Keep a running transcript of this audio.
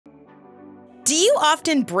Do you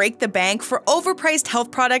often break the bank for overpriced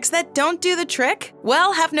health products that don't do the trick?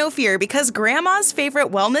 Well, have no fear because Grandma's favorite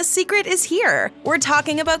wellness secret is here. We're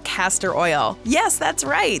talking about castor oil. Yes, that's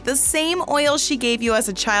right. The same oil she gave you as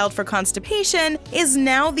a child for constipation is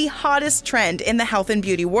now the hottest trend in the health and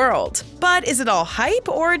beauty world. But is it all hype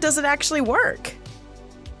or does it actually work?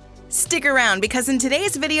 Stick around because in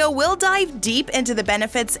today's video, we'll dive deep into the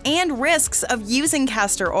benefits and risks of using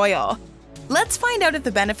castor oil. Let's find out if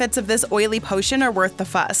the benefits of this oily potion are worth the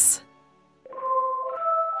fuss.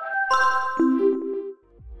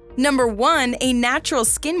 Number 1. A natural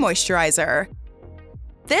skin moisturizer.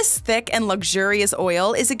 This thick and luxurious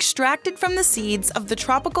oil is extracted from the seeds of the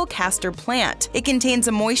tropical castor plant. It contains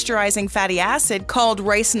a moisturizing fatty acid called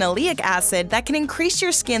ricinoleic acid that can increase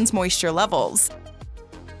your skin's moisture levels.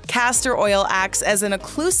 Castor oil acts as an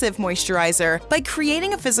occlusive moisturizer by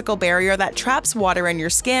creating a physical barrier that traps water in your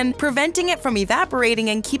skin, preventing it from evaporating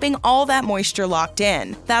and keeping all that moisture locked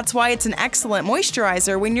in. That's why it's an excellent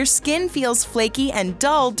moisturizer when your skin feels flaky and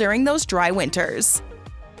dull during those dry winters.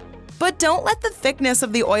 But don't let the thickness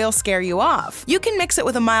of the oil scare you off. You can mix it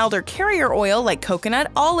with a milder carrier oil like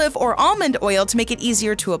coconut, olive, or almond oil to make it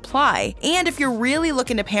easier to apply. And if you're really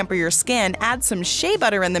looking to pamper your skin, add some shea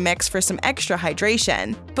butter in the mix for some extra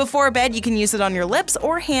hydration. Before bed, you can use it on your lips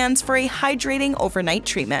or hands for a hydrating overnight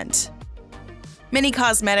treatment. Many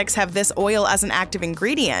cosmetics have this oil as an active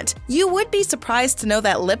ingredient. You would be surprised to know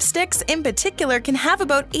that lipsticks, in particular, can have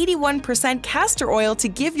about 81% castor oil to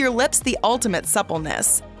give your lips the ultimate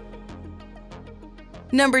suppleness.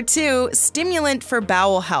 Number 2. Stimulant for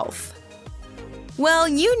bowel health. Well,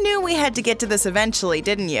 you knew we had to get to this eventually,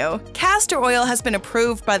 didn't you? Castor oil has been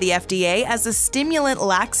approved by the FDA as a stimulant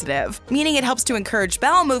laxative, meaning it helps to encourage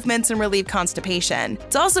bowel movements and relieve constipation.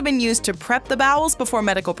 It's also been used to prep the bowels before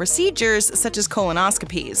medical procedures such as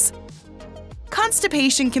colonoscopies.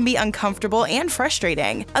 Constipation can be uncomfortable and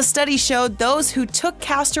frustrating. A study showed those who took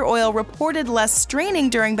castor oil reported less straining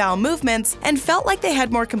during bowel movements and felt like they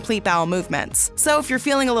had more complete bowel movements. So if you're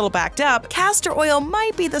feeling a little backed up, castor oil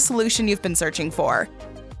might be the solution you've been searching for.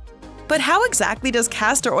 But how exactly does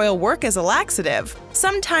castor oil work as a laxative?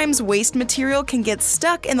 Sometimes waste material can get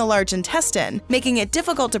stuck in the large intestine, making it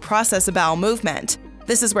difficult to process a bowel movement.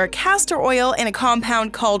 This is where castor oil and a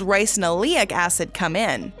compound called ricinoleic acid come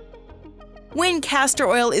in. When castor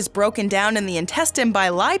oil is broken down in the intestine by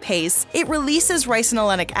lipase, it releases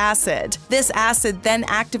ricinoleic acid. This acid then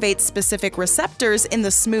activates specific receptors in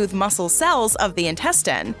the smooth muscle cells of the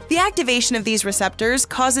intestine. The activation of these receptors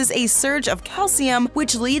causes a surge of calcium,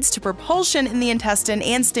 which leads to propulsion in the intestine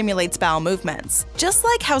and stimulates bowel movements. Just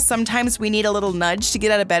like how sometimes we need a little nudge to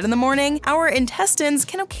get out of bed in the morning, our intestines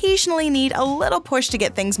can occasionally need a little push to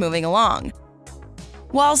get things moving along.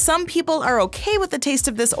 While some people are okay with the taste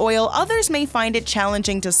of this oil, others may find it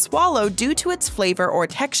challenging to swallow due to its flavor or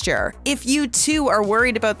texture. If you too are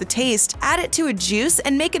worried about the taste, add it to a juice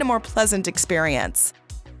and make it a more pleasant experience.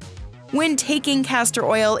 When taking castor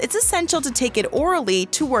oil, it's essential to take it orally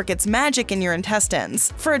to work its magic in your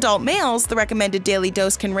intestines. For adult males, the recommended daily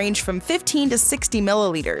dose can range from 15 to 60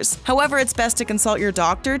 milliliters. However, it's best to consult your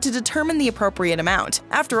doctor to determine the appropriate amount.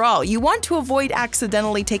 After all, you want to avoid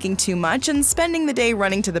accidentally taking too much and spending the day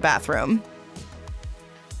running to the bathroom.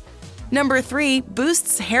 Number 3.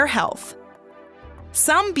 Boosts hair health.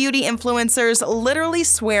 Some beauty influencers literally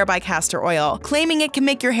swear by castor oil, claiming it can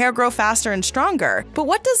make your hair grow faster and stronger. But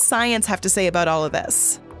what does science have to say about all of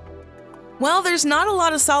this? Well, there's not a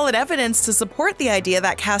lot of solid evidence to support the idea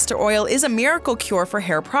that castor oil is a miracle cure for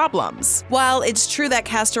hair problems. While it's true that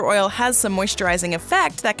castor oil has some moisturizing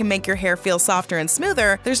effect that can make your hair feel softer and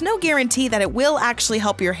smoother, there's no guarantee that it will actually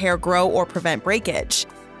help your hair grow or prevent breakage.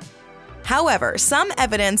 However, some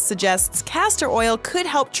evidence suggests castor oil could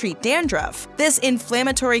help treat dandruff. This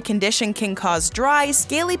inflammatory condition can cause dry,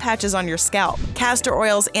 scaly patches on your scalp. Castor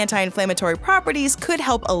oil's anti-inflammatory properties could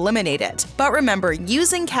help eliminate it. But remember,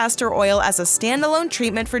 using castor oil as a standalone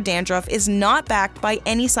treatment for dandruff is not backed by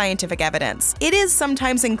any scientific evidence. It is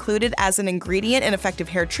sometimes included as an ingredient in effective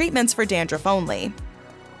hair treatments for dandruff only.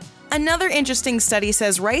 Another interesting study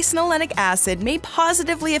says ricinoleic acid may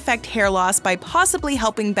positively affect hair loss by possibly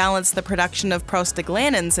helping balance the production of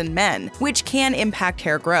prostaglandins in men, which can impact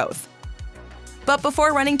hair growth. But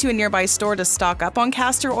before running to a nearby store to stock up on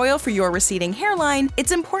castor oil for your receding hairline,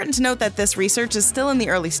 it's important to note that this research is still in the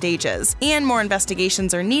early stages, and more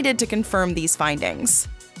investigations are needed to confirm these findings.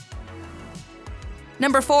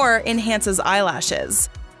 Number 4. Enhances eyelashes.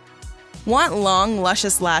 Want long,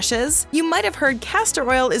 luscious lashes? You might have heard castor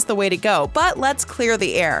oil is the way to go, but let's clear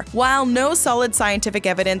the air. While no solid scientific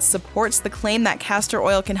evidence supports the claim that castor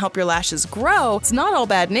oil can help your lashes grow, it's not all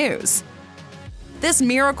bad news. This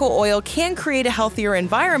miracle oil can create a healthier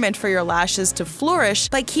environment for your lashes to flourish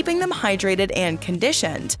by keeping them hydrated and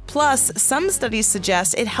conditioned. Plus, some studies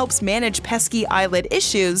suggest it helps manage pesky eyelid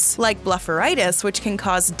issues like blepharitis, which can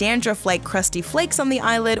cause dandruff-like crusty flakes on the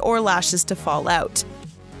eyelid or lashes to fall out.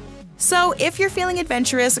 So, if you're feeling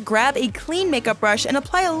adventurous, grab a clean makeup brush and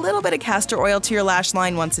apply a little bit of castor oil to your lash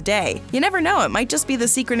line once a day. You never know, it might just be the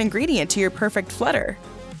secret ingredient to your perfect flutter.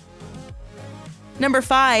 Number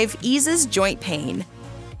 5. Eases joint pain.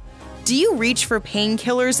 Do you reach for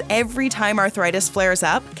painkillers every time arthritis flares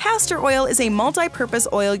up? Castor oil is a multi-purpose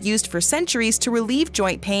oil used for centuries to relieve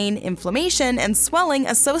joint pain, inflammation, and swelling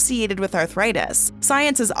associated with arthritis.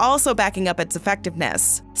 Science is also backing up its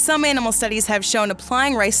effectiveness. Some animal studies have shown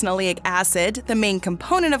applying ricinoleic acid, the main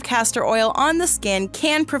component of castor oil, on the skin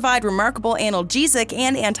can provide remarkable analgesic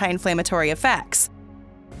and anti-inflammatory effects.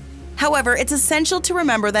 However, it's essential to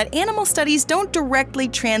remember that animal studies don't directly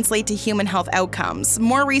translate to human health outcomes.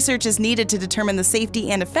 More research is needed to determine the safety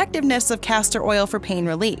and effectiveness of castor oil for pain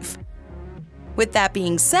relief. With that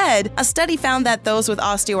being said, a study found that those with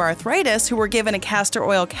osteoarthritis who were given a castor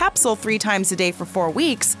oil capsule 3 times a day for 4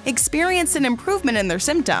 weeks experienced an improvement in their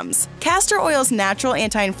symptoms. Castor oil's natural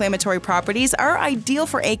anti-inflammatory properties are ideal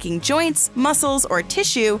for aching joints, muscles, or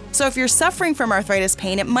tissue, so if you're suffering from arthritis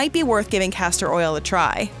pain, it might be worth giving castor oil a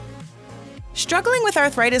try. Struggling with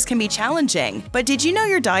arthritis can be challenging, but did you know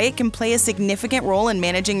your diet can play a significant role in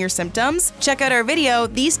managing your symptoms? Check out our video,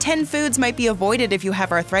 These 10 Foods Might Be Avoided If You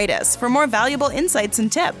Have Arthritis, for more valuable insights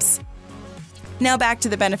and tips. Now back to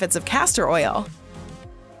the benefits of castor oil.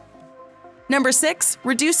 Number 6.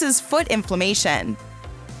 Reduces foot inflammation.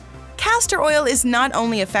 Castor oil is not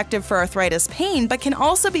only effective for arthritis pain, but can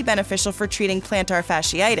also be beneficial for treating plantar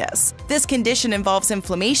fasciitis. This condition involves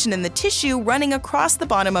inflammation in the tissue running across the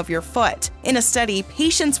bottom of your foot. In a study,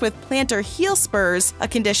 patients with plantar heel spurs, a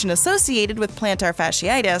condition associated with plantar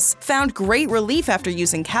fasciitis, found great relief after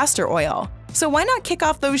using castor oil. So why not kick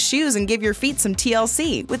off those shoes and give your feet some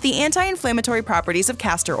TLC with the anti-inflammatory properties of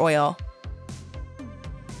castor oil?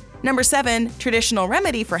 Number 7. Traditional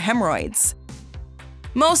remedy for hemorrhoids.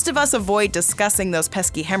 Most of us avoid discussing those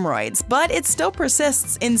pesky hemorrhoids, but it still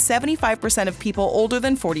persists in 75% of people older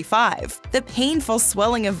than 45. The painful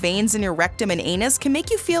swelling of veins in your rectum and anus can make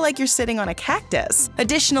you feel like you're sitting on a cactus.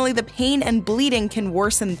 Additionally, the pain and bleeding can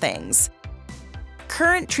worsen things.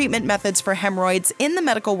 Current treatment methods for hemorrhoids in the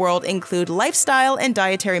medical world include lifestyle and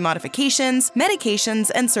dietary modifications, medications,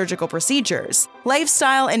 and surgical procedures.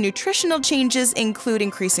 Lifestyle and nutritional changes include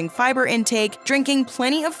increasing fiber intake, drinking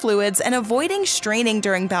plenty of fluids, and avoiding straining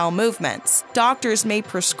during bowel movements. Doctors may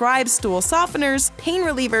prescribe stool softeners, pain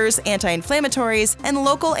relievers, anti-inflammatories, and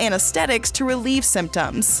local anesthetics to relieve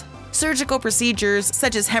symptoms. Surgical procedures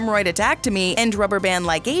such as hemorrhoidectomy and rubber band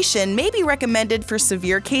ligation may be recommended for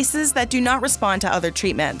severe cases that do not respond to other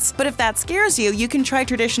treatments, but if that scares you, you can try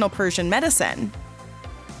traditional Persian medicine.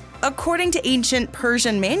 According to ancient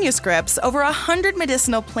Persian manuscripts, over 100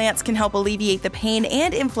 medicinal plants can help alleviate the pain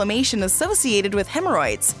and inflammation associated with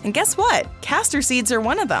hemorrhoids. And guess what? Castor seeds are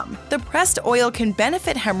one of them. The pressed oil can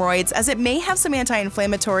benefit hemorrhoids as it may have some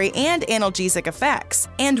anti-inflammatory and analgesic effects.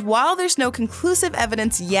 And while there's no conclusive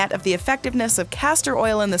evidence yet of the effectiveness of castor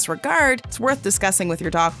oil in this regard, it's worth discussing with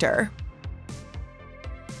your doctor.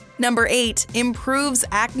 Number 8. Improves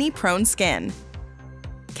acne-prone skin.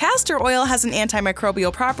 Castor oil has an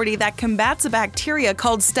antimicrobial property that combats a bacteria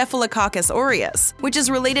called Staphylococcus aureus, which is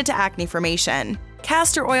related to acne formation.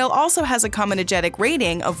 Castor oil also has a comedogenic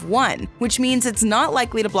rating of 1, which means it's not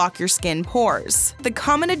likely to block your skin pores. The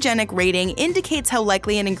comedogenic rating indicates how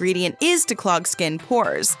likely an ingredient is to clog skin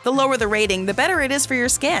pores. The lower the rating, the better it is for your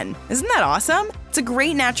skin. Isn't that awesome? It's a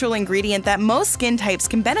great natural ingredient that most skin types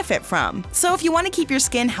can benefit from. So if you want to keep your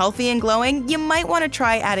skin healthy and glowing, you might want to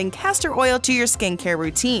try adding castor oil to your skincare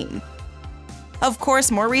routine. Of course,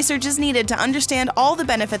 more research is needed to understand all the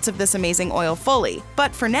benefits of this amazing oil fully,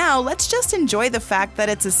 but for now, let's just enjoy the fact that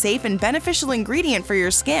it's a safe and beneficial ingredient for your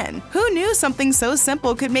skin. Who knew something so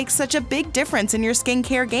simple could make such a big difference in your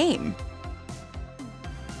skincare game?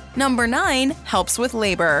 Number 9. Helps with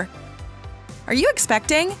labor. Are you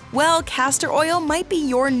expecting? Well, castor oil might be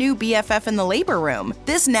your new BFF in the labor room.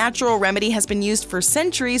 This natural remedy has been used for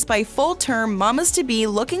centuries by full-term mamas-to-be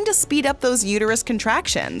looking to speed up those uterus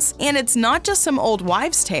contractions. And it's not just some old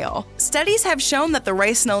wives' tale. Studies have shown that the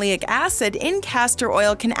ricinoleic acid in castor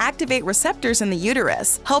oil can activate receptors in the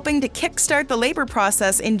uterus, helping to kickstart the labor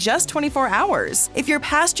process in just 24 hours. If you're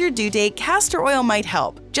past your due date, castor oil might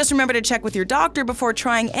help. Just remember to check with your doctor before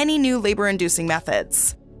trying any new labor-inducing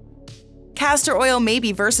methods. Castor oil may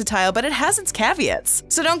be versatile, but it has its caveats,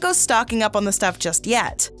 so don't go stocking up on the stuff just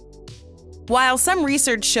yet. While some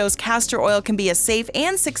research shows castor oil can be a safe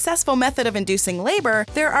and successful method of inducing labor,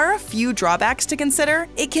 there are a few drawbacks to consider.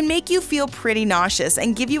 It can make you feel pretty nauseous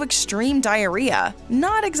and give you extreme diarrhea.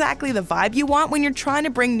 Not exactly the vibe you want when you're trying to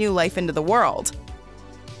bring new life into the world.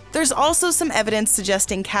 There's also some evidence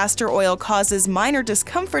suggesting castor oil causes minor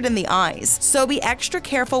discomfort in the eyes, so be extra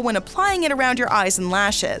careful when applying it around your eyes and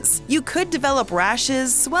lashes. You could develop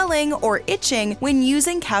rashes, swelling, or itching when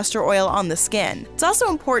using castor oil on the skin. It's also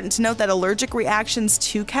important to note that allergic reactions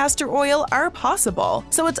to castor oil are possible,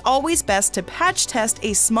 so it's always best to patch test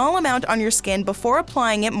a small amount on your skin before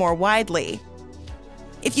applying it more widely.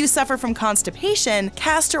 If you suffer from constipation,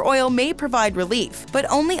 castor oil may provide relief, but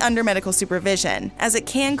only under medical supervision, as it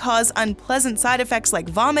can cause unpleasant side effects like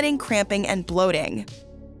vomiting, cramping, and bloating.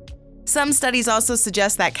 Some studies also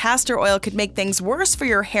suggest that castor oil could make things worse for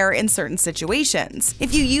your hair in certain situations.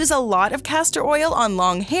 If you use a lot of castor oil on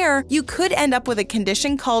long hair, you could end up with a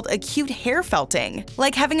condition called acute hair felting,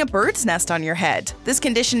 like having a bird's nest on your head. This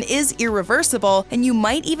condition is irreversible, and you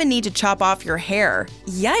might even need to chop off your hair.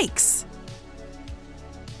 Yikes!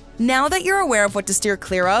 Now that you're aware of what to steer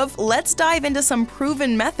clear of, let's dive into some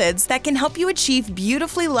proven methods that can help you achieve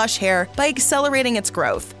beautifully lush hair by accelerating its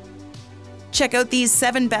growth. Check out these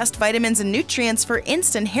 7 best vitamins and nutrients for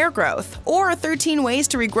instant hair growth, or 13 ways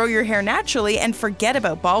to regrow your hair naturally and forget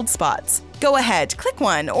about bald spots. Go ahead, click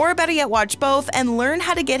one, or better yet watch both, and learn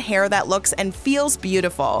how to get hair that looks and feels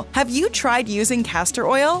beautiful. Have you tried using castor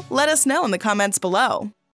oil? Let us know in the comments below.